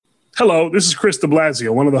Hello, this is Chris de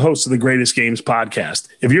Blasio, one of the hosts of the Greatest Games podcast.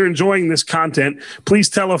 If you're enjoying this content, please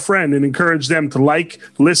tell a friend and encourage them to like,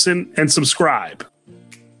 listen, and subscribe.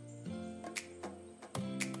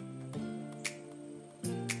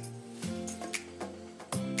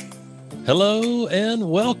 Hello and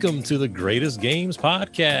welcome to the Greatest Games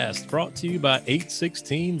podcast, brought to you by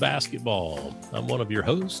 816 Basketball. I'm one of your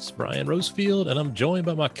hosts, Brian Rosefield, and I'm joined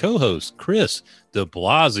by my co-host, Chris de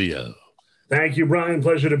Blasio. Thank you, Brian.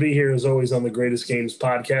 Pleasure to be here, as always, on the Greatest Games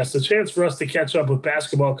podcast. A chance for us to catch up with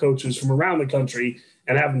basketball coaches from around the country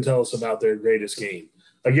and have them tell us about their greatest game.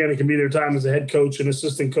 Again, it can be their time as a head coach, an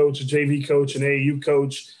assistant coach, a JV coach, an AAU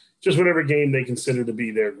coach, just whatever game they consider to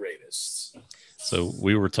be their greatest. So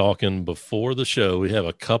we were talking before the show. We have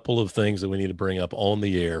a couple of things that we need to bring up on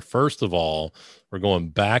the air. First of all, we're going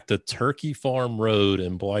back to Turkey Farm Road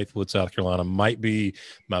in Blythewood, South Carolina. Might be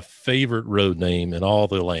my favorite road name in all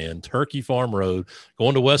the land. Turkey Farm Road,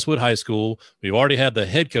 going to Westwood High School. We've already had the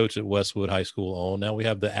head coach at Westwood High School on. Now we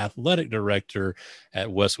have the athletic director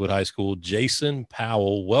at Westwood High School, Jason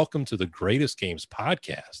Powell. Welcome to the Greatest Games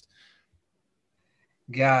podcast.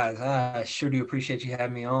 Guys, I sure do appreciate you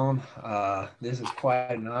having me on. This is quite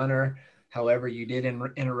an honor. However, you did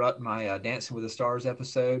interrupt my Dancing with the Stars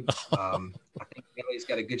episode. I think Kelly's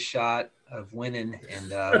got a good shot of winning,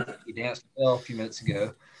 and he danced well a few minutes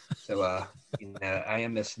ago. So, I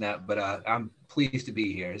am missing that, but I'm pleased to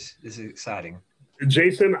be here. This is exciting.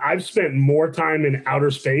 Jason, I've spent more time in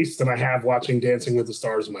outer space than I have watching Dancing with the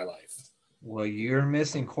Stars in my life. Well, you're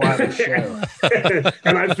missing quite a show.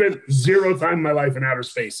 And I've spent zero time in my life in outer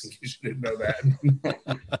space, in case you didn't know that.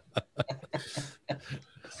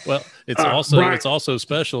 Well, it's also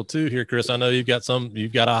special too here, Chris. I know you've got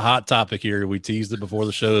a hot topic here. We teased it before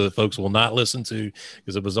the show that folks will not listen to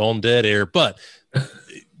because it was on dead air. But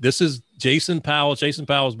this is Jason Powell. Jason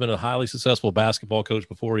Powell has been a highly successful basketball coach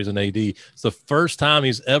before he's an AD. It's the first time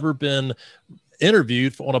he's ever been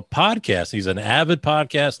interviewed on a podcast. He's an avid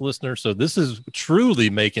podcast listener, so this is truly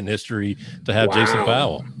making history to have Jason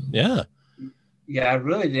Powell. Yeah, I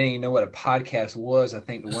really didn't even know what a podcast was. I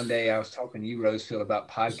think the one day I was talking to you, Rosefield, about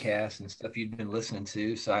podcasts and stuff you'd been listening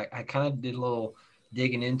to, so I kind of did a little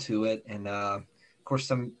digging into it, and of course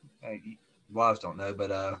some wives don't know, but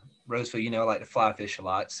Rosefield, I like to fly fish a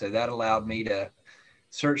lot, so that allowed me to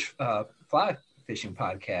search fly fishing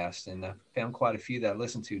podcast, and I found quite a few that I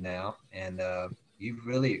listen to now. And you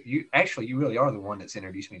really are the one that's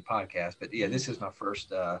introduced me to podcasts. But yeah, this is my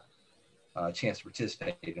first chance to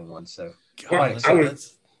participate in one. So I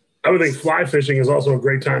would think fly fishing is also a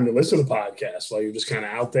great time to listen to podcasts while you're just kind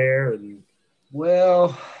of out there. And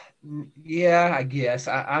well, yeah, I guess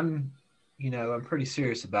I'm pretty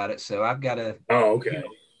serious about it. So I've got to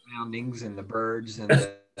surroundings and the birds and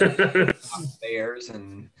the bears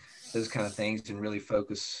and those kind of things, and really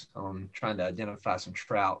focus on trying to identify some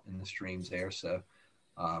trout in the streams there. So,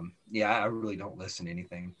 I really don't listen to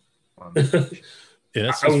anything. That's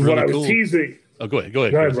really what I was cool. teasing. Oh, go ahead.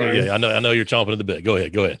 Yeah, I know you're chomping at the bit. Go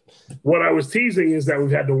ahead. What I was teasing is that we've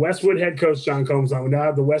had the Westwood head coach, John Combs, on. We now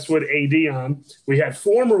have the Westwood AD on. We had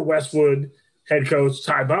former Westwood head coach,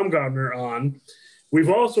 Ty Baumgartner, on. We've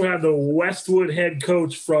also had the Westwood head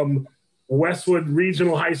coach from Westwood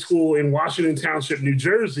Regional High School in Washington Township, New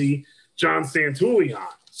Jersey, John Santulli on.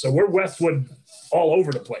 So we're Westwood all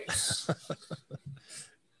over the place.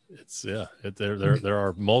 There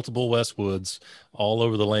are multiple Westwoods all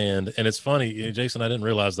over the land. And it's funny, Jason, I didn't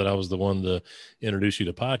realize that I was the one to introduce you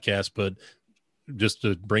to podcasts, but just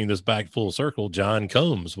to bring this back full circle, John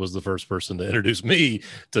Combs was the first person to introduce me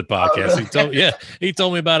to podcasts. He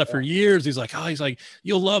told me about it for years. He's like,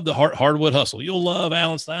 you'll love the Hardwood Hustle. You'll love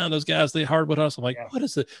Alan Stein, those guys, the Hardwood Hustle. I'm like, what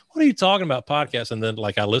is it? What are you talking about podcasts? And then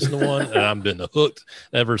I listened to one and I've been hooked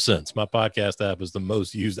ever since. My podcast app is the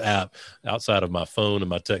most used app outside of my phone and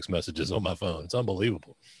my text messages on my phone. It's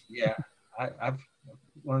unbelievable. Yeah. I've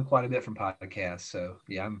learned quite a bit from podcasts, so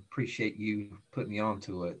I appreciate you putting me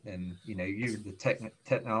onto it. And you're the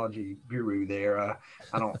technology guru there.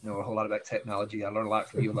 I don't know a whole lot about technology. I learn a lot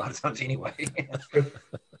from you a lot of times anyway.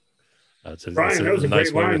 Brian, that was a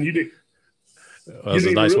great line. You did. Well, it's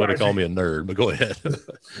a nice way to call me a nerd, but go ahead.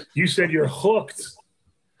 You said you're hooked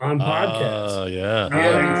on podcasts. Yeah.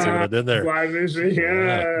 See what I did there.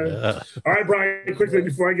 Yeah. All right, Brian, quickly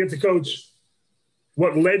before I get to coach.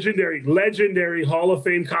 What legendary Hall of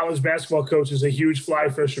Fame college basketball coach is a huge fly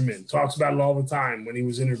fisherman. Talks about it all the time when he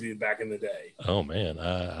was interviewed back in the day. Oh, man.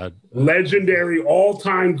 Legendary,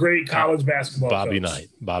 all-time great college basketball Bobby coach. Knight.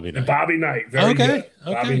 Bobby Knight. Very good. Okay.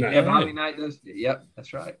 Bobby Knight. Yeah, Bobby Knight does. Yep,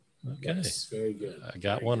 that's right. Okay. Yes, very good. I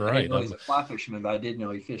got one I right. didn't know he's a fly fisherman, but I did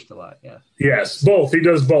know he fished a lot. Yeah. Yes, both. He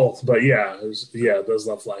does both, but does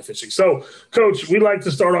love fly fishing. So, Coach, we like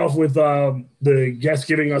to start off with the guests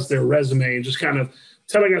giving us their resume and just kind of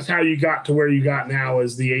telling us how you got to where you got now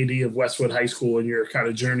as the AD of Westwood High School and your kind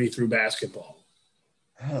of journey through basketball.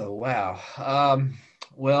 Oh, wow.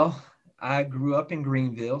 Well, I grew up in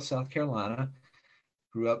Greenville, South Carolina.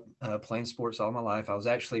 Grew up playing sports all my life. I was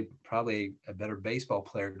actually probably a better baseball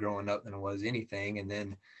player growing up than I was anything. And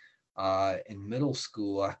then in middle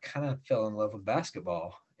school, I kind of fell in love with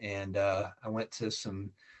basketball. And I went to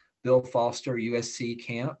some Bill Foster USC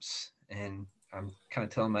camps. And I'm kind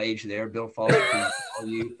of telling my age there. Bill Foster, all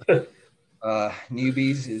you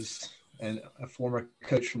newbies, is a former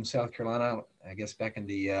coach from South Carolina, I guess back in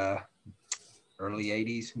the early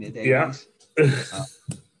 80s, mid 80s. Yeah.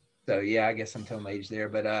 So, yeah, I guess I'm telling my age there.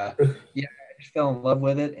 But, yeah, I just fell in love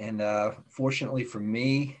with it. And fortunately for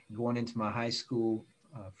me, going into my high school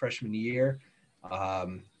freshman year,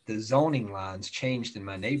 the zoning lines changed in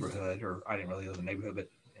my neighborhood, or I didn't really live in the neighborhood, but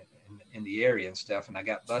in the area and stuff. And I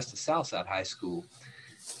got bused to Southside High School.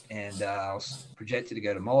 And I was projected to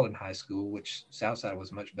go to Malden High School, which Southside was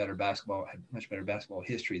had much better basketball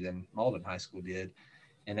history than Malden High School did.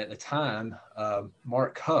 And at the time,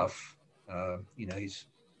 Mark Huff, he's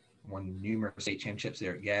won numerous state championships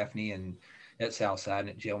there at Gaffney and at Southside and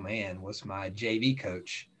at Jail Man, was my JV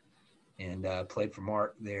coach, and played for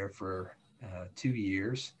Mark there for 2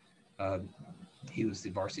 years. He was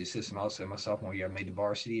the varsity assistant also. My sophomore year, I made the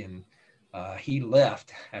varsity, and he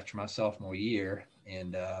left after my sophomore year.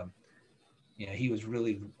 And, he was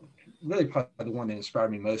really, really probably the one that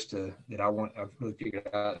inspired me most I've really figured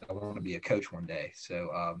out I want to be a coach one day.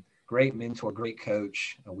 So great mentor, great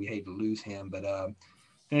coach. We hate to lose him, but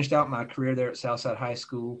finished out my career there at Southside High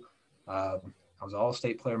School. I was an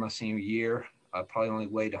all-state player my senior year. I probably only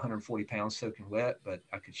weighed 140 pounds soaking wet, but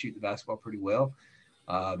I could shoot the basketball pretty well.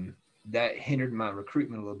 That hindered my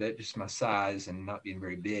recruitment a little bit, just my size and not being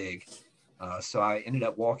very big. So I ended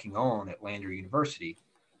up walking on at Lander University,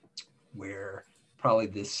 where probably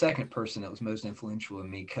the second person that was most influential in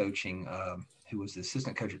me coaching, who was the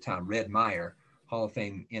assistant coach at the time, Red Meyer, Hall of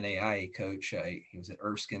Fame NAIA coach. He was at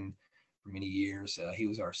Erskine for many years. He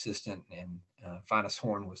was our assistant, and Finus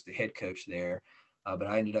Horn was the head coach there. But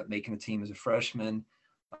I ended up making the team as a freshman.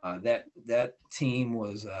 That team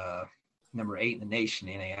was number 8 in the nation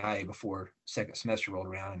in NAIA before second semester rolled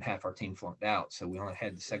around, and half our team flunked out. So we only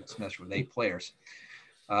had the second semester with 8 players.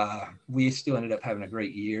 We still ended up having a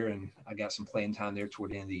great year, and I got some playing time there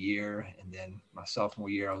toward the end of the year. And then my sophomore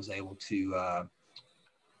year, I was able to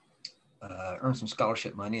earn some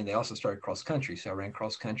scholarship money, and they also started cross country. So I ran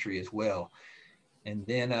cross country as well. And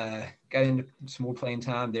then got into some more playing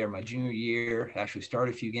time there my junior year, actually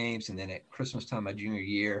started a few games. And then at Christmas time, my junior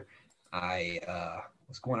year, I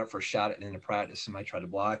was going up for a shot at the end of practice. Somebody tried to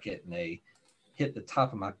block it, and they hit the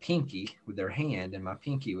top of my pinky with their hand, and my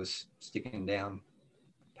pinky was sticking down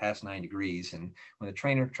past 9 degrees. And when the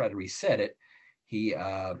trainer tried to reset it, he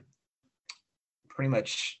pretty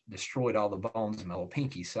much destroyed all the bones in my little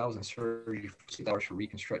pinky. So I was in surgery for 6 hours for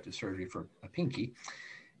reconstructive surgery for a pinky.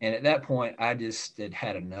 And at that point, I just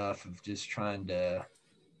had enough of just trying to,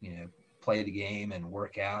 play the game and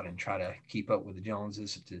work out and try to keep up with the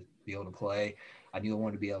Joneses to be able to play. I knew I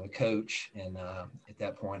wanted to be able to coach. And at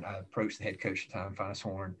that point, I approached the head coach at the time, Finus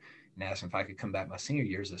Horn, and asked him if I could come back my senior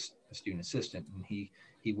year as a student assistant. And he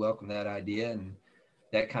welcomed that idea, and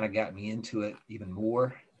that kind of got me into it even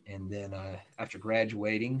more. And then after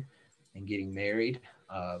graduating and getting married,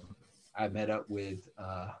 I met up with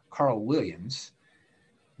Carl Williams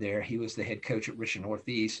there. He was the head coach at Richland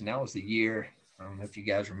Northeast, and that was the year, I don't know if you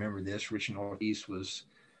guys remember this, Richland Northeast was,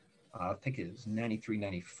 I think it was 93,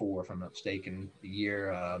 94, if I'm not mistaken, the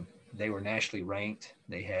year they were nationally ranked.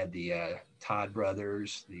 They had the Todd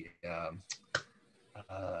brothers,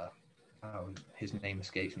 his name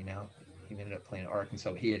escapes me now. He ended up playing at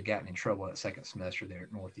Arkansas. He had gotten in trouble that second semester there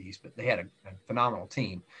at Northeast, but they had a phenomenal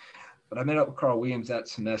team. But I met up with Carl Williams that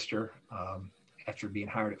semester after being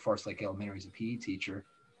hired at Forest Lake Elementary as a PE teacher,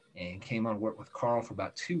 and came on work with Carl for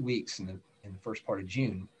about 2 weeks in the first part of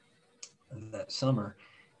June of that summer.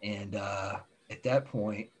 And at that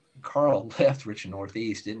point, Carl left Richland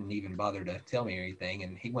Northeast, didn't even bother to tell me anything,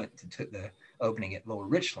 and he went to took the opening at Lower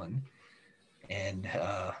Richland. And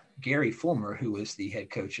Gary Fulmer, who was the head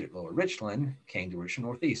coach at Lower Richland, came to Richland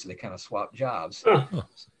Northeast, so they kind of swapped jobs. I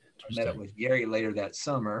met up with Gary later that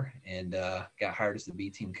summer and got hired as the B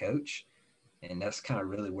team coach. And that's kind of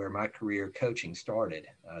really where my career coaching started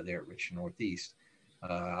there at Richland Northeast.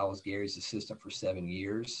 I was Gary's assistant for 7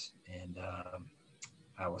 years, and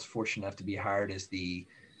I was fortunate enough to be hired as the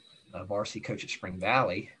varsity coach at Spring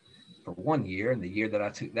Valley for 1 year. And the year that I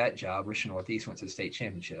took that job, Richmond Northeast went to the state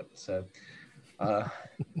championship. So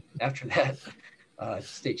after that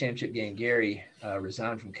state championship game, Gary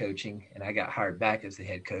resigned from coaching, and I got hired back as the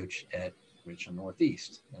head coach at Richmond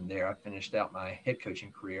Northeast. And there I finished out my head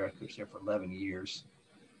coaching career. I coached there for 11 years.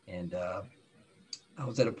 And I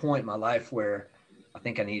was at a point in my life where I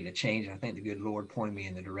think I needed a change. I think the good Lord pointed me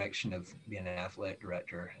in the direction of being an athletic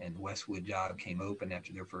director, and the Westwood job came open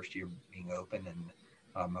after their first year being open.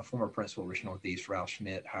 And my former principal, Richmond Northeast, Ralph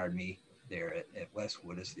Schmidt, hired me there at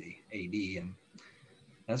Westwood as the AD. And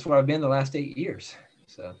that's where I've been the last 8 years.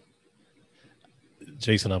 So,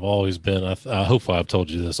 Jason, I've always been, I hopefully I've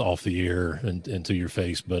told you this off the air and to your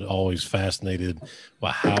face, but always fascinated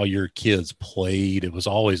by how your kids played. It was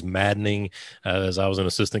always maddening. As I was an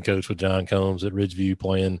assistant coach with John Combs at Ridgeview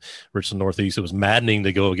playing Richmond Northeast, it was maddening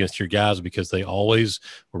to go against your guys because they always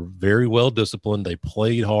were very well disciplined. They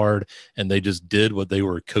played hard and they just did what they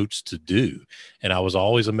were coached to do. And I was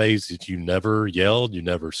always amazed that you never yelled, you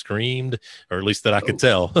never screamed, or at least that I could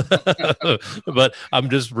tell. But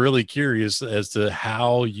I'm just really curious as to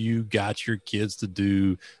how you got your kids to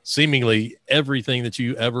do seemingly everything that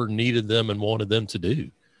you ever needed them and wanted them to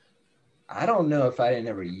do. I don't know if I didn't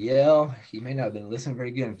ever yell. You may not have been listening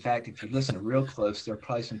very good. In fact, if you listen real close, there are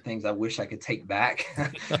probably some things I wish I could take back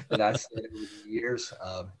that I said over the years.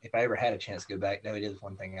 If I ever had a chance to go back, that is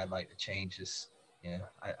one thing I'd like to change. Is, you know,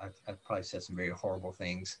 I probably said some very horrible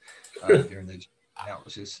things during those. That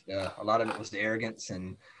was just a lot of it was the arrogance,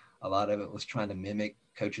 and a lot of it was trying to mimic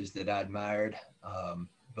coaches that I admired.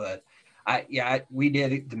 But we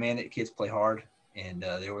did demand that kids play hard, and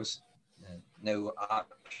there was no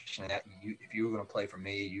option that if you were going to play for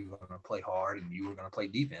me, you were going to play hard and you were going to play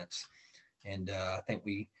defense. And I think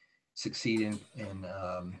we succeeded in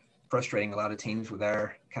frustrating a lot of teams with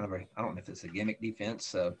our kind of I don't know if it's a gimmick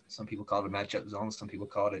defense. Some people call it a matchup zone. Some people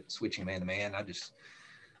call it switching man to man.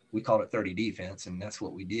 We called it 30 defense, and that's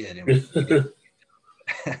what we did. And we did.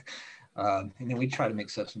 And then we try to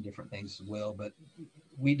mix up some different things as well, but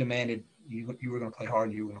we demanded you were going to play hard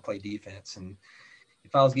and you were going to play defense. And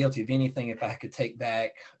if I was guilty of anything, if I could take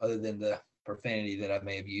back other than the profanity that I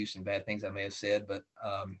may have used and bad things I may have said, but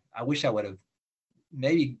I wish I would have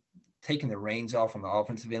maybe taken the reins off on the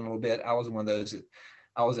offensive end a little bit. I was one of those that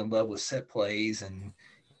I was in love with set plays and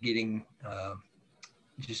getting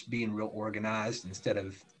just being real organized instead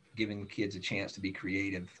of giving kids a chance to be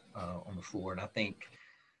creative on the floor. And I think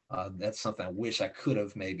that's something I wish I could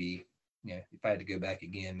have maybe, if I had to go back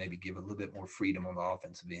again, maybe give a little bit more freedom on the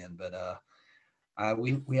offensive end. But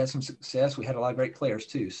we had some success. We had a lot of great players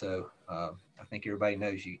too. So I think everybody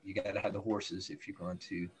knows you got to have the horses if you're going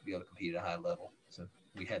to be able to compete at a high level. So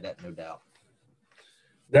we had that, no doubt.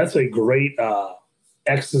 That's a great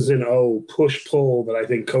X's and O push-pull that I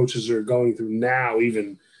think coaches are going through now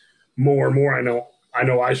even more and more. I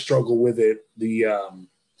know I struggle with it, the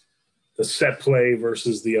set play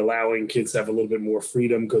versus the allowing kids to have a little bit more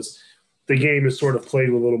freedom, because the game is sort of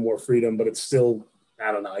played with a little more freedom, but it's still,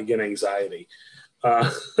 I don't know, I get anxiety.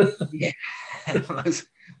 Yeah,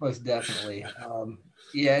 most definitely.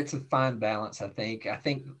 It's a fine balance, I think. I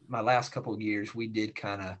think my last couple of years, we did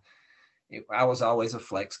I was always a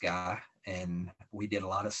flex guy, and we did a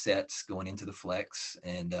lot of sets going into the flex,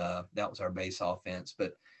 and that was our base offense.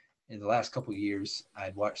 But in the last couple of years,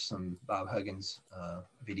 I'd watched some Bob Huggins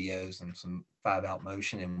videos and some 5-out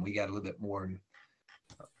motion, and we got a little bit more,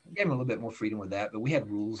 gave him a little bit more freedom with that. But we had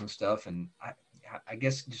rules and stuff, and I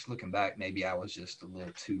guess just looking back, maybe I was just a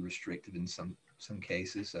little too restrictive in some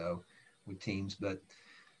cases with teams. But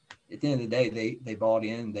at the end of the day, they bought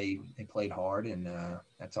in, they played hard, and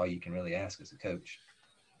that's all you can really ask as a coach.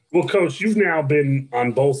 Well, Coach, you've now been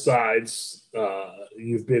on both sides.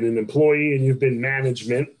 You've been an employee and you've been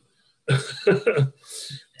management.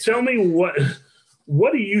 Tell me what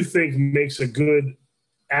do you think makes a good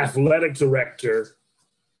athletic director?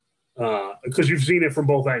 Because you've seen it from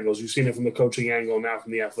both angles. You've seen it from the coaching angle, now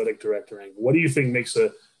from the athletic director angle. What do you think makes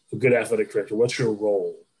a good athletic director? What's your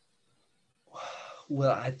role?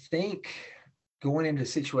 Well, I think going into the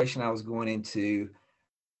situation I was going into,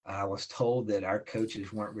 I was told that our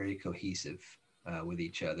coaches weren't very cohesive with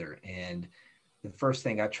each other. And the first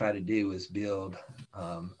thing I try to do is build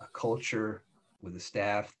a culture with the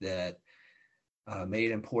staff that made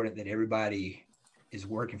it important that everybody is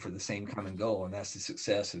working for the same common goal, and that's the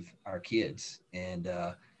success of our kids. And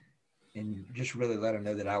just really let them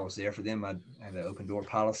know that I was there for them. I had an open door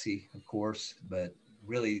policy, of course, but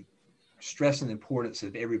really stressing the importance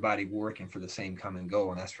of everybody working for the same common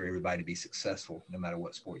goal, and that's for everybody to be successful no matter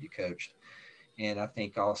what sport you coached. And I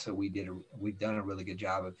think also we've done a really good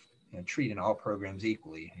job of treating all programs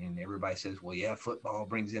equally. And everybody says, well, yeah, football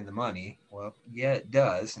brings in the money. Well, yeah, it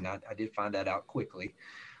does. And I did find that out quickly.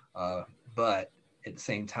 But at the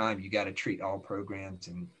same time, you got to treat all programs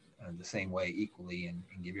in the same way equally, and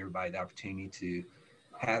give everybody the opportunity to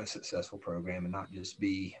have a successful program and not just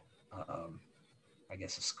be, I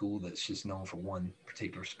guess, a school that's just known for one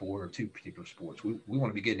particular sport or two particular sports. We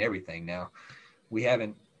want to be good in everything now. We've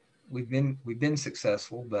been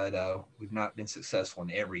successful, but we've not been successful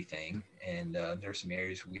in everything. And there's some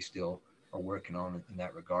areas we still are working on in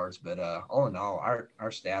that regards. But all in all,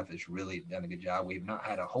 our staff has really done a good job. We've not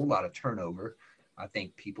had a whole lot of turnover. I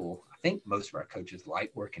think most of our coaches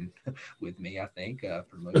like working with me,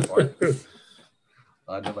 for the most part.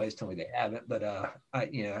 Nobody's told me they haven't, but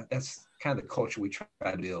that's kind of the culture we try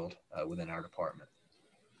to build within our department.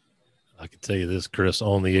 I can tell you this, Chris,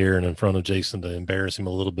 on the air and in front of Jason, to embarrass him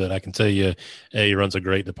a little bit, I can tell you, A, he runs a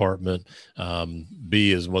great department.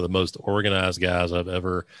 B, is one of the most organized guys I've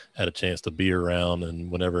ever had a chance to be around.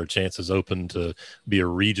 And whenever a chance is open to be a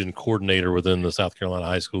region coordinator within the South Carolina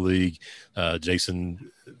High School League,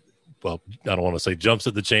 Jason, well, I don't want to say jumps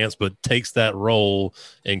at the chance, but takes that role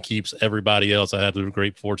and keeps everybody else. I had the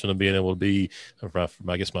great fortune of being able to be,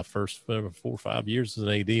 I guess, my first 4 or 5 years as an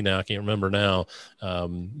AD now, I can't remember now,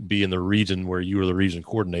 be in the region where you were the region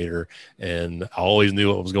coordinator. And I always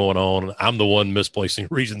knew what was going on. I'm the one misplacing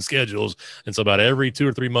region schedules. And so about every 2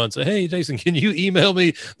 or 3 months, hey, Jason, can you email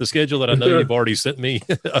me the schedule that I know you've already sent me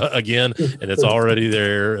again? And it's already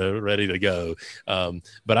there, ready to go.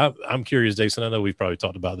 But I'm curious, Jason, I know we've probably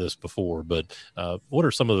talked about this before, but what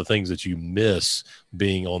are some of the things that you miss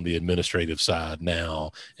being on the administrative side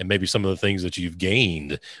now, and maybe some of the things that you've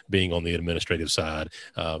gained being on the administrative side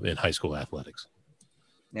in high school athletics?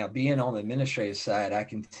 Now, being on the administrative side, I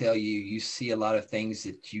can tell you see a lot of things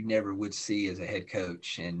that you never would see as a head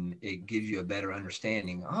coach, and it gives you a better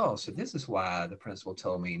understanding. Oh, so this is why the principal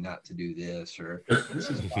told me not to do this, or this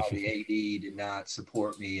is why the AD did not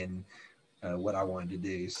support me in what I wanted to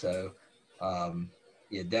do. So,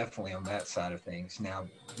 yeah, definitely on that side of things. Now,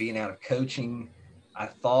 being out of coaching, I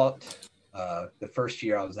thought the first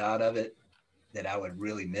year I was out of it that I would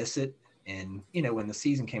really miss it. And, when the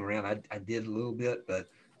season came around, I did a little bit, but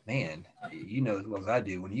man, as well as I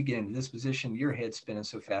do, when you get into this position, your head's spinning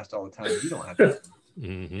so fast all the time, you don't have to.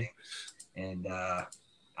 Mm-hmm. And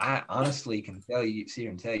I honestly can sit here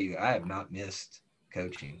and tell you, I have not missed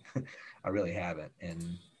coaching. I really haven't.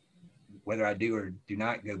 And whether I do or do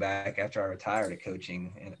not go back after I retire to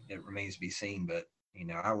coaching, and it remains to be seen, but,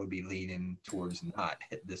 I would be leaning towards not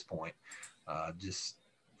at this point, just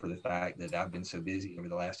for the fact that I've been so busy over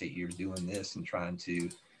the last 8 years doing this and trying to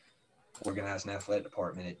organize an athletic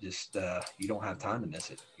department. It just, you don't have time to miss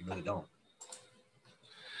it. You really don't.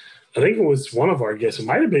 I think it was one of our guests. It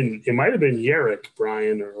might have been Yerrick,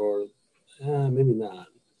 Brian, or maybe not.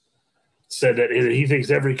 Said that he thinks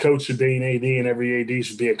every coach should be an AD and every AD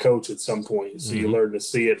should be a coach at some point. So you learn to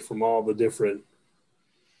see it from all the different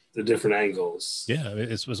angles. Yeah,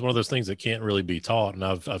 it's one of those things that can't really be taught, and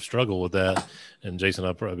I've struggled with that. And Jason,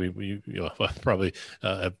 I probably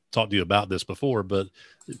have talked to you about this before, but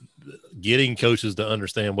getting coaches to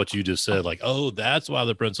understand what you just said, like, oh, that's why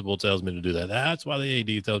the principal tells me to do that. That's why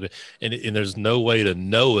the AD tells me, and there's no way to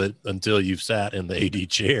know it until you've sat in the AD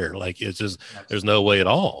chair. Like, it's just there's no way at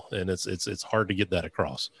all, and it's hard to get that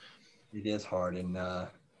across. It is hard, and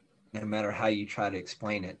no matter how you try to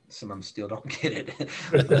explain it, some of them still don't get it.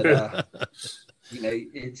 But,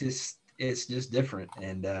 it's just different.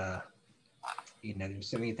 And, there's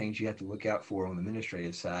so many things you have to look out for on the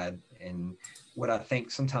administrative side. And what I think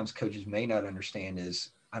sometimes coaches may not understand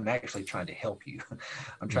is I'm actually trying to help you.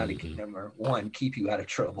 I'm trying to, number one, keep you out of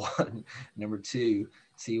trouble. Number two,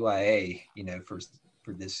 CYA, for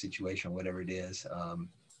this situation, whatever it is.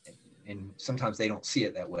 And sometimes they don't see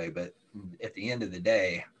it that way, but at the end of the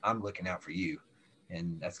day, I'm looking out for you.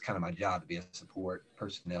 And that's kind of my job, to be a support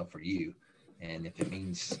personnel for you. And if it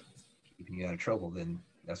means keeping you out of trouble, then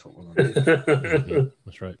that's what we're going to do.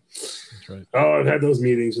 That's right. Oh, I've had those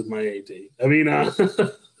meetings with my AD. I mean, all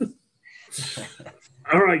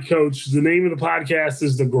right, Coach, the name of the podcast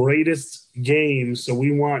is The Greatest Game. So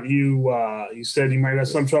we want you, you said you might have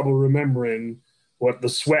some trouble remembering what the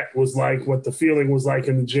sweat was like, what the feeling was like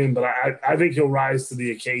in the gym, but I think he'll rise to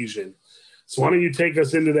the occasion. So why don't you take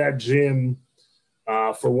us into that gym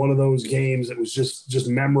for one of those games that was just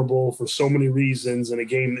memorable for so many reasons, and a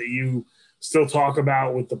game that you still talk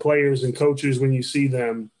about with the players and coaches when you see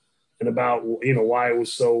them, and about why it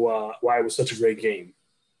was such a great game.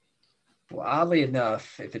 Well, oddly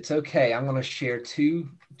enough, if it's okay, I'm going to share two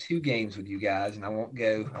games with you guys, and I won't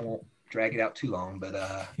drag it out too long, but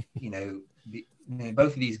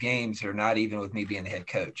both of these games are not even with me being the head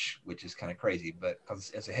coach, which is kind of crazy. But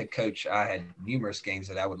because as a head coach, I had numerous games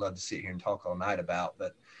that I would love to sit here and talk all night about.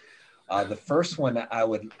 But the first one that I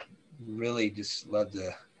would really just love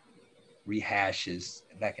to rehash is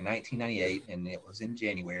back in 1998, and it was in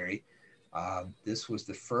January. This was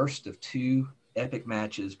the first of two epic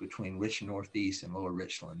matches between Richland Northeast and Lower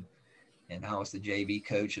Richland. And I was the JV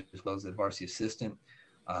coach as well as the varsity assistant.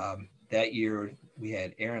 That year, we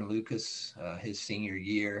had Aaron Lucas, his senior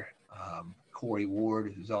year. Corey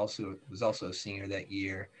Ward, who was also a senior that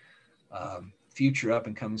year. Future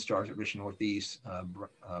up-and-coming stars at Richland Northeast,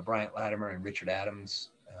 Bryant Latimer and Richard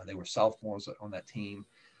Adams. They were sophomores on that team.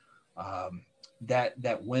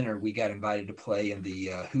 That winter, we got invited to play in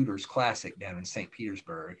the Hooters Classic down in St.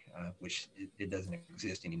 Petersburg, which it doesn't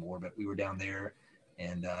exist anymore, but we were down there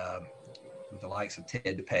and with the likes of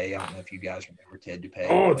Ted DuPay. I don't know if you guys remember Ted DuPay.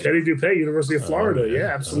 Oh, Teddy DuPay, University of Florida. Yeah,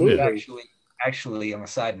 absolutely. Actually, on a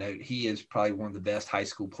side note, he is probably one of the best high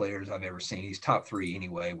school players I've ever seen. He's top three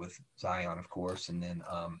anyway, with Zion, of course, and then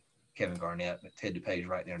Kevin Garnett. But Ted DuPay is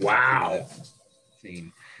right there. Wow.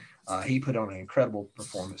 He put on an incredible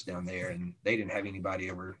performance down there, and they didn't have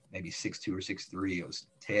anybody over maybe 6'2" or 6'3". It was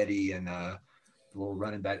Teddy and the little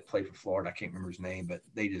running back that played for Florida. I can't remember his name, but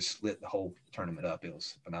they just lit the whole tournament up. It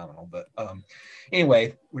was phenomenal. But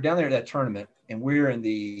anyway, we're down there at that tournament, and we're in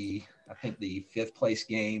I think the 5th place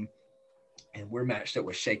game, and we're matched up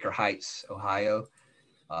with Shaker Heights, Ohio,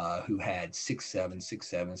 who had 6'7",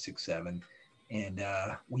 6'7", 6'7". And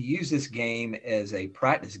we used this game as a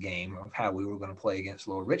practice game of how we were going to play against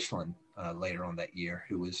Lower Richland later on that year,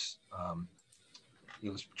 who was it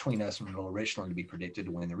was between us and Lower Richland to be predicted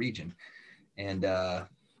to win the region. And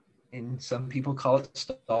some people call it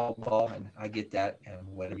stall ball, and I get that, and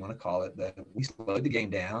whatever you want to call it. But we slowed the game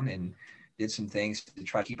down and did some things to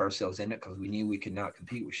try to keep ourselves in it because we knew we could not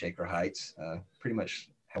compete with Shaker Heights, pretty much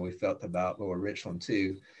how we felt about Lower Richland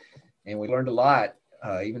too. And we learned a lot.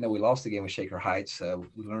 Even though we lost the game with Shaker Heights,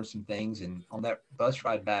 we learned some things. And on that bus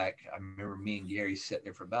ride back, I remember me and Gary sat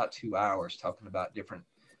there for about 2 hours talking about different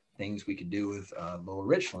things we could do with Lower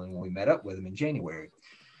Richland when we met up with them in January.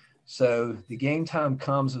 So the game time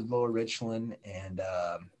comes with Lower Richland, and,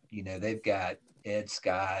 they've got Ed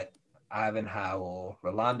Scott, Ivan Howell,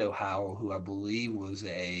 Rolando Howell, who I believe was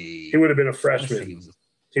he would have been a freshman.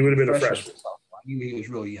 He would have been a freshman. He was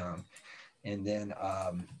real young. And then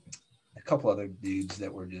a couple other dudes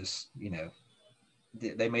that were just,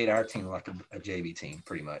 they made our team like a JV team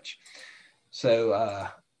pretty much. So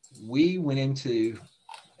we went into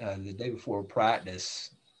the day before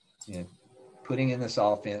practice, putting in this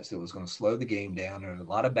offense that was going to slow the game down. There were a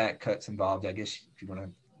lot of back cuts involved, I guess, if you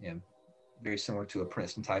want to, very similar to a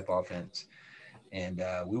Princeton type offense. And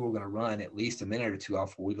we were going to run at least a minute or two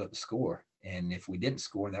off before we looked to score. And if we didn't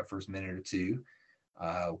score in that first minute or two,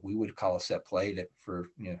 we would call a set play for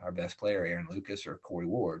our best player, Aaron Lucas or Corey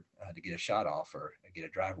Ward, to get a shot off or get a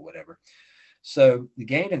drive or whatever. So the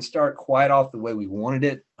game didn't start quite off the way we wanted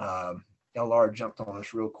it. LR jumped on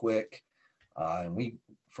us real quick, and we,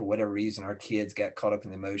 for whatever reason, our kids got caught up in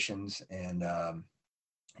the emotions and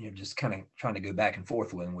just kind of trying to go back and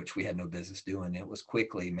forth with them, which we had no business doing. It was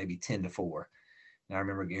quickly maybe 10-4. And I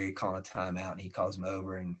remember Gary calling a timeout, and he calls them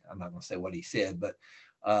over, and I'm not going to say what he said, but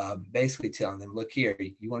basically telling them, look here,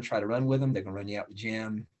 you want to try to run with them, they're going to run you out the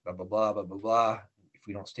gym, blah, blah, blah, blah, blah, blah. If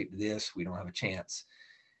we don't stick to this, we don't have a chance.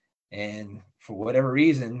 And for whatever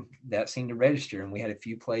reason, that seemed to register. And we had a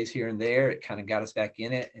few plays here and there. It kind of got us back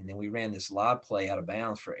in it. And then we ran this lob play out of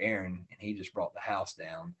bounds for Aaron, and he just brought the house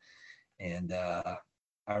down. And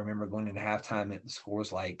I remember going into halftime, the score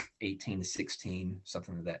was like 18-16,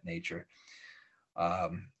 something of that nature.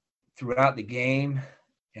 Throughout the game,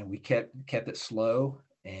 and we kept it slow.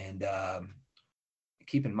 And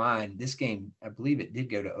keep in mind, this game, I believe it did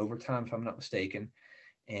go to overtime, if I'm not mistaken.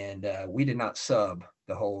 And we did not sub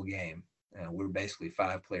the whole game. We were basically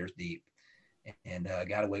 5 players deep, and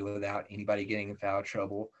got away without anybody getting in foul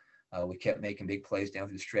trouble. We kept making big plays down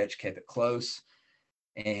through the stretch, kept it close.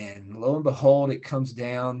 And lo and behold, it comes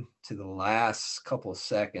down to the last couple of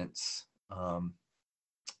seconds.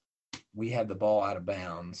 We had the ball out of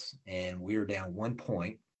bounds, and we were down 1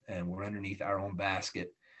 point, and we're underneath our own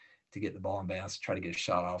basket to get the ball in bounds, to try to get a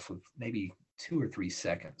shot off with maybe 2 or 3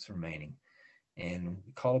 seconds remaining. And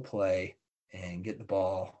we call a play and get the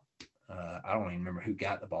ball. I don't even remember who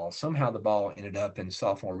got the ball. Somehow the ball ended up in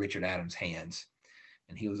sophomore Richard Adams' hands,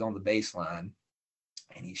 and he was on the baseline,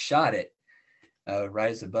 and he shot it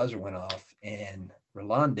right as the buzzer went off, and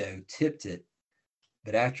Rolando tipped it.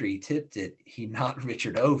 But after he tipped it, he knocked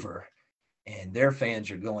Richard over, and their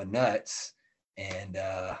fans are going nuts. And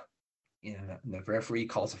the referee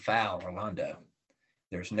calls a foul, Orlando.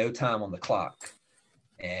 There's no time on the clock.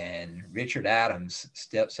 And Richard Adams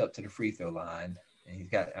steps up to the free throw line. And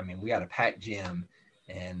we got a packed gym.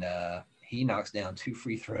 And he knocks down 2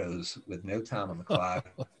 free throws with no time on the clock.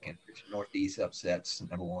 And Northeast upsets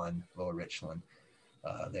number 1, Lower Richland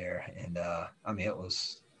there. And, it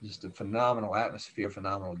was just a phenomenal atmosphere,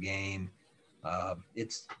 phenomenal game.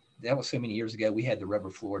 That was so many years ago. We had the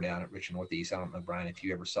rubber floor down at Richland Northeast. I don't know, Brian, if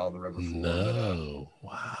you ever saw the rubber floor. No.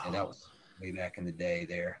 Wow. And that was way back in the day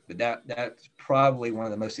there. But that's probably one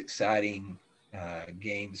of the most exciting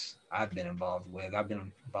games I've been involved with. I've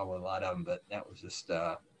been involved with a lot of them, but that was just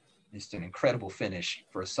an incredible finish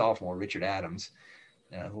for a sophomore, Richard Adams,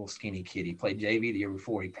 a little skinny kid. He played JV the year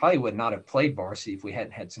before. He probably would not have played varsity if we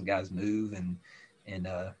hadn't had some guys move and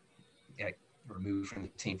got removed from the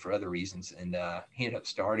team for other reasons. And he ended up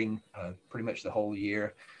starting pretty much the whole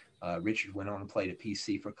year. Richard went on and played at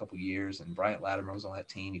PC for a couple of years, and Bryant Latimer was on that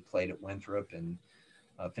team. He played at Winthrop and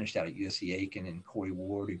finished out at USC Aiken, and Corey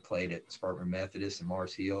Ward, who played at Spartan Methodist and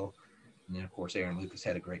Mars Hill. And then, of course, Aaron Lucas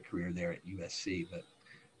had a great career there at USC. But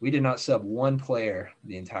we did not sub one player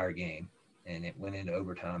the entire game, and it went into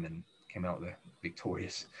overtime and came out with a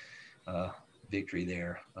victorious victory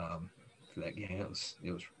there for that game.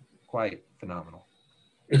 It was quite phenomenal.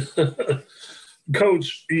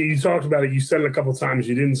 Coach, you talked about it. You said it a couple of times.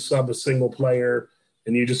 You didn't sub a single player,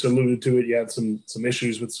 and you just alluded to it. You had some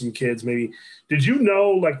issues with some kids maybe. Did you know,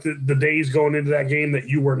 like, the days going into that game that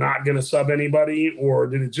you were not going to sub anybody, or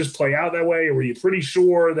did it just play out that way, or were you pretty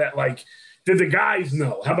sure that, like, did the guys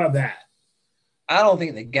know? How about that? I don't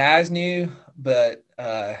think the guys knew, but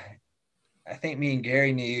I think me and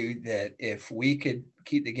Gary knew that if we could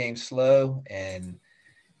keep the game slow, and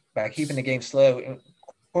by keeping the game slow,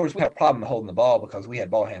 of course, we had a problem holding the ball because we had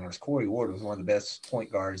ball handlers. Corey Ward was one of the best point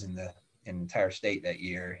guards in the entire state that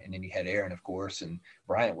year. And then you had Aaron, of course, and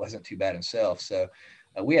Bryant wasn't too bad himself. So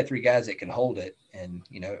we had 3 guys that could hold it. And,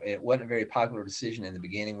 it wasn't a very popular decision in the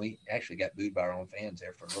beginning. We actually got booed by our own fans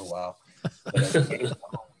there for a little while. But as the game went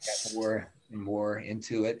on, we got more and more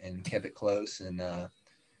into it and kept it close. And,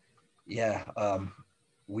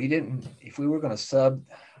 we didn't – if we were going to sub,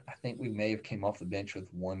 I think we may have came off the bench with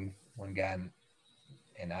one guy,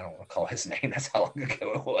 and I don't recall his name. That's how long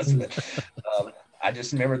ago it was. But I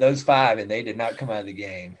just remember those 5, and they did not come out of the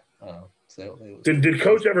game. Did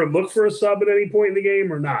Coach ever look for a sub at any point in the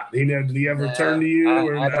game or not? Did he ever turn to you?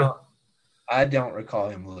 I don't recall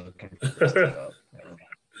him looking for a sub.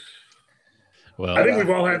 Well, I think we've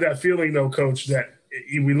all had that feeling, though, Coach, that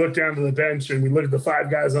we look down to the bench and we look at the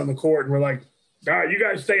 5 guys on the court and we're like, all right, you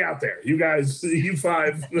guys stay out there. You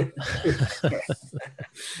 5.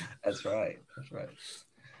 That's right.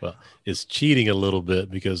 Well, it's cheating a little bit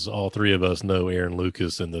because all 3 of us know Aaron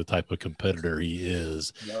Lucas and the type of competitor he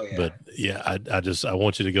is. Oh, yeah. But yeah, I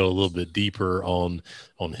want you to go a little bit deeper on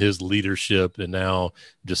his leadership, and now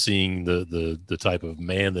just seeing the type of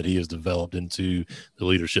man that he has developed into the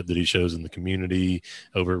leadership that he shows in the community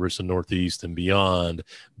over at Richland Northeast and beyond.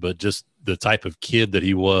 But just the type of kid that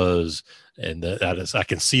he was, and I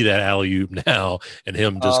can see that alley-oop now, and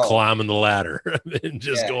him just climbing the ladder and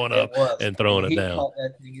just going up and throwing it down.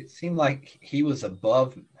 It seemed like he was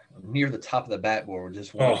above, near the top of the backboard with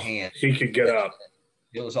just one hand. He could get up.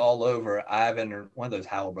 It was all over Ivan or one of those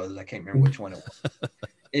Howell brothers. I can't remember which one it was.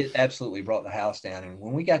 It absolutely brought the house down. And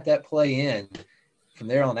when we got that play in, from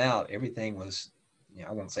there on out, everything was,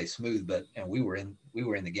 I won't say smooth, but we were in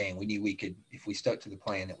the game. We knew we could, if we stuck to the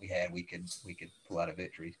plan that we had, we could pull out a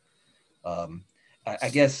victory. I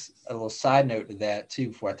guess a little side note to that too,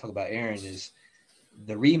 before I talk about Aaron, is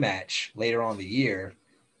the rematch later on in the year.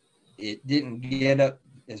 It didn't get up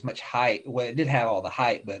as much height. Well, it did have all the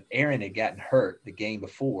height, but Aaron had gotten hurt the game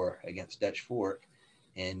before against Dutch Fork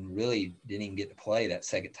and really didn't even get to play that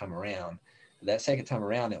second time around. That second time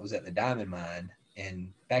around, it was at the Diamond Mine.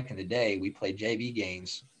 And back in the day, we played JV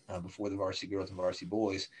games before the varsity girls and varsity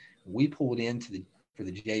boys. We pulled into for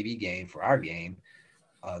the JV game, for our game.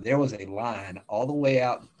 There was a line all the way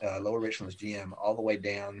out Lower Richland's gym, all the way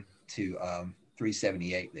down to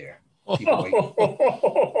 378 there.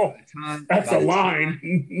 That's a line.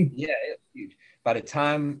 Yeah, it was huge. By the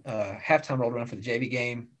time halftime rolled around for the JV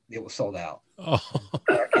game, it was sold out. Our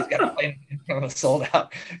kids got to play in front of a sold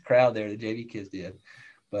out crowd there. The JV kids did.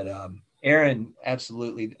 But Aaron,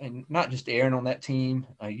 absolutely, and not just Aaron on that team.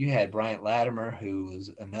 You had Bryant Latimer, who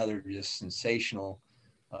was another just sensational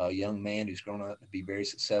young man who's grown up to be very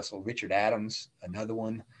successful. Richard Adams, another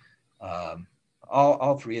one.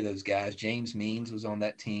 All 3 of those guys. James Means was on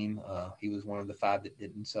that team. He was one of the 5 that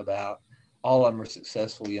didn't sub out. all of them are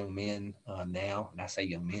successful young men now. And I say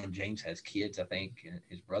young men, James has kids, I think, and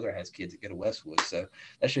his brother has kids that go to Westwood. So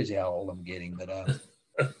that shows you how old I'm getting. But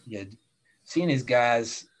yeah, seeing these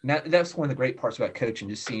guys, that's one of the great parts about coaching,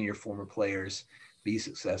 just seeing your former players be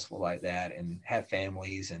successful like that and have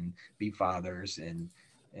families and be fathers and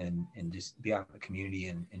just be out in the community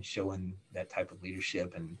and showing that type of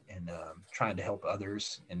leadership and trying to help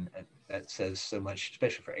others. And that says so much,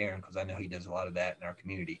 especially for Aaron, because I know he does a lot of that in our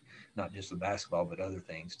community, not just with basketball, but other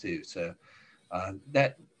ththings too. So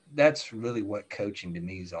that's really what coaching to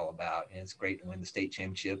me is all about. And it's great to win the state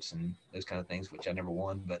championships and those kind of things, which I never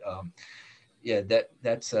won. But yeah,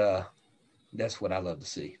 that's what I love to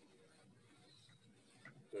see.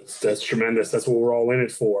 That's tremendous. That's what we're all in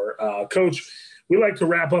it for. Coach, we like to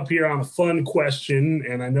wrap up here on a fun question.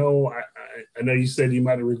 And I know you said you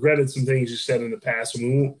might have regretted some things you said in the past, and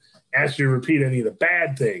we won't ask you to repeat any of the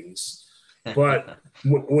bad things. But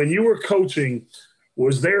when you were coaching,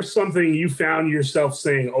 was there something you found yourself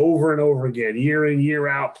saying over and over again, year in, year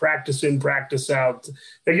out, practice in, practice out?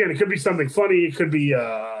 Again, it could be something funny. It could be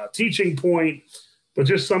a teaching point, but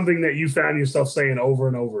just something that you found yourself saying over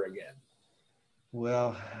and over again.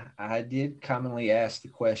 Well, I did commonly ask the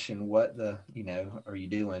question, what are you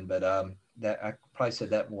doing? But that I probably said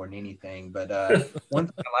that more than anything. But one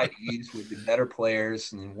thing I like to use with the better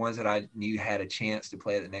players and ones that I knew had a chance to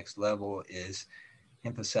play at the next level is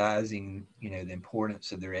emphasizing, the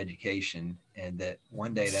importance of their education, and that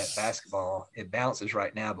one day that basketball, it bounces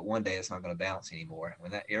right now, but one day it's not going to bounce anymore.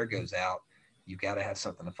 When that air goes out, you've got to have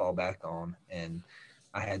something to fall back on. And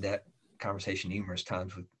I had that conversation numerous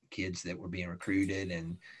times with kids that were being recruited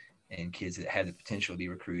and kids that had the potential to be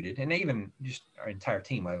recruited, and even just our entire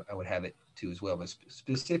team, I would have it too as well, but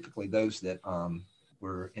specifically those that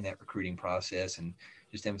were in that recruiting process, and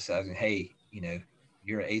just emphasizing, hey,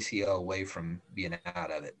 you're an ACL away from being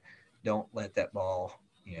out of it. Don't let that ball,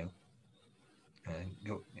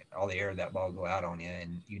 go, all the air of that ball go out on you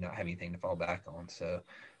and you not have anything to fall back on. So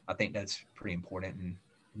I think that's pretty important, and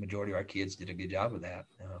the majority of our kids did a good job of that.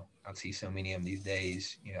 I see so many of them these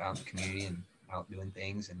days, out in the community and out doing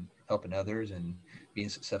things and helping others and being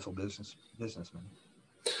successful businessmen.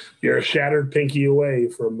 You're a shattered pinky away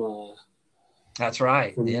from that's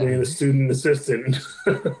right. From being a student assistant.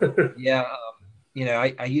 Yeah.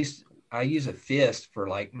 I use a fist for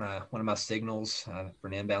like one of my signals for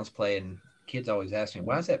an inbounds play, and kids always ask me,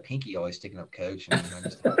 why is that pinky always sticking up, coach? And I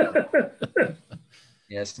just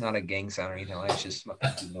yeah, it's not a gang sign or anything like that. It's just my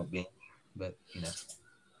pinky don't bend. But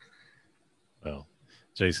well,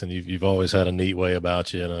 Jason, you've always had a neat way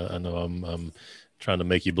about you, and I know I'm trying to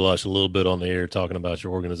make you blush a little bit on the air talking about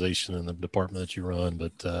your organization and the department that you run,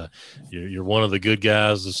 but you're one of the good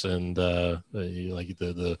guys, and like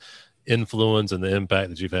the influence and the impact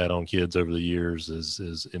that you've had on kids over the years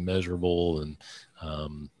is immeasurable,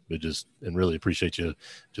 and really appreciate you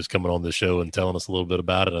just coming on the show and telling us a little bit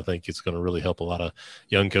about it. I think it's going to really help a lot of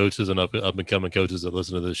young coaches and up and coming coaches that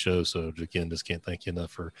listen to this show. So again, just can't thank you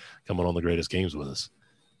enough for coming on the Greatest Games with us.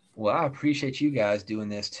 Well, I appreciate you guys doing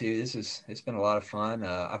this too. It's been a lot of fun.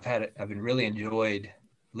 I've been really enjoyed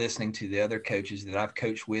listening to the other coaches that I've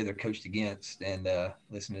coached with or coached against, and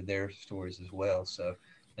listening to their stories as well. So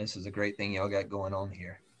this is a great thing y'all got going on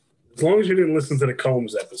here. As long as you didn't listen to the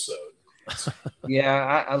Combs episode.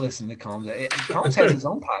 Yeah, I listen to Combs. Combs has his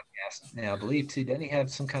own podcast now, I believe, too. Doesn't he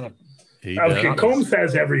have some kind of Okay, Combs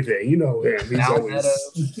has everything. You know him. He's always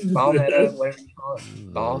Palmetto, whatever you call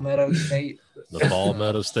it. Palmetto State. The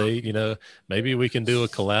Palmetto State, maybe we can do a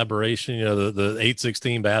collaboration. The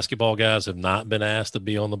 816 basketball guys have not been asked to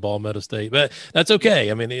be on the Palmetto State, but that's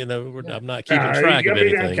okay. I mean, I'm not keeping track of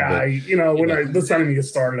anything. That guy, but, let's not even get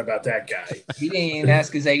started about that guy. He didn't even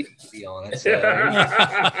ask his agent to be on it.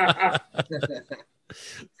 So.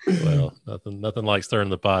 Well, nothing like stirring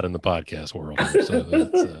the pot in the podcast world.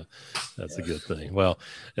 So that's a good thing. Well,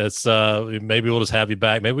 it's maybe we'll just have you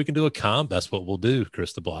back. Maybe we can do a that's what we'll do,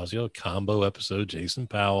 Chris de Blasio, a combo episode. Jason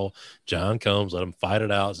Powell, John Combs, let them fight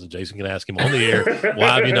it out so Jason can ask him on the air,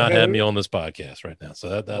 why have you not had me on this podcast right now?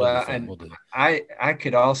 So that'll be fun. We'll do. I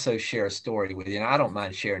could also share a story with you, and I don't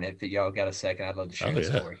mind sharing it. If y'all got a second, I'd love to share a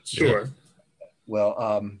story. Sure. Well,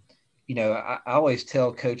 I always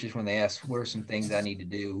tell coaches when they ask, what are some things I need to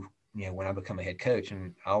do, when I become a head coach?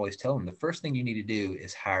 And I always tell them the first thing you need to do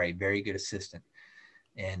is hire a very good assistant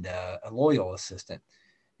and a loyal assistant.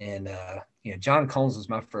 And, John Combs was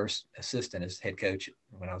my first assistant as head coach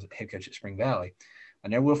when I was a head coach at Spring Valley. I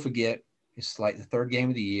never will forget, it's like the third game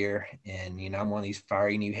of the year. And, I'm one of these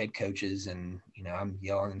fiery new head coaches, and, I'm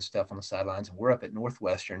yelling and stuff on the sidelines, and we're up at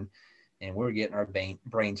Northwestern and we're getting our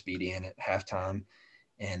brains beat in at halftime.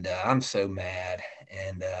 And I'm so mad.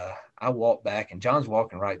 And I walk back, and John's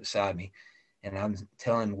walking right beside me. And I'm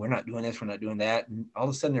telling him, we're not doing this, we're not doing that. And all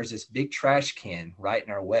of a sudden, there's this big trash can right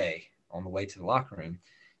in our way on the way to the locker room.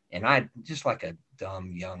 And I, just like a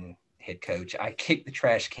dumb young head coach, I kicked the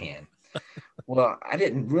trash can. Well, I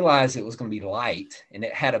didn't realize it was going to be light, and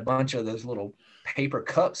it had a bunch of those little paper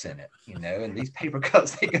cups in it, you know, and these paper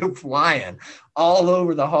cups, they go flying all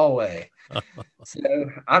over the hallway.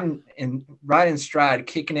 So I'm right in stride,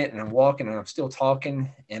 kicking it, and I'm walking, and I'm still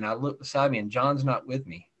talking, and I look beside me, and John's not with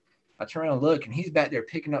me. I turn around and look, and he's back there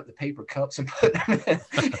picking up the paper cups and putting them in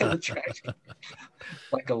the trash can,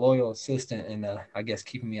 like a loyal assistant, and I guess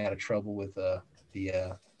keeping me out of trouble with the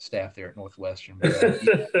staff there at Northwestern.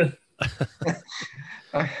 But,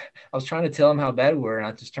 I was trying to tell him how bad we were, and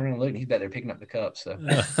I just turned around and looked, and he's back there picking up the cups. So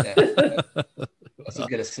that's a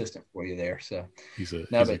good assistant for you there. So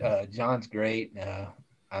John's great.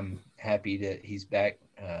 I'm happy that he's back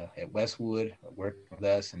at Westwood, working with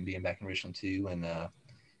us and being back in Richland too. And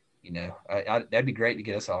you know, that'd be great to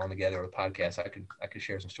get us all together with a podcast. I could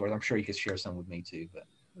share some stories. I'm sure he could share some with me too. But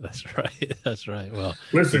that's right. That's right. Well,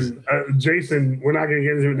 listen, Jason, we're not going to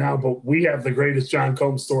get into it now, but we have the greatest John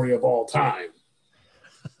Combs story of all time.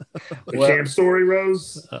 The camp story,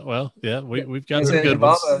 Rose. Well, yeah, we've got some good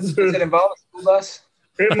ones. Does it involve a school bus?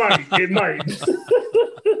 It might. It might.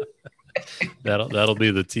 That'll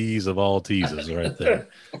be the tease of all teases right there.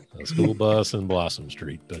 A school bus and Blossom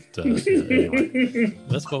Street. But anyway,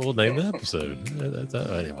 that's what we'll name the episode.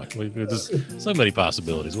 Anyway, there's so many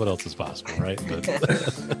possibilities. What else is possible, right?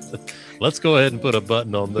 But let's go ahead and put a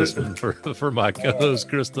button on this one for my co-host,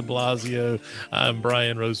 Chris de Blasio. I'm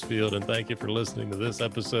Brian Rosefield, and thank you for listening to this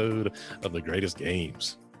episode of The Greatest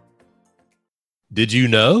Games. Did you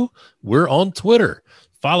know we're on Twitter?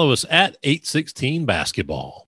 Follow us at 816 Basketball.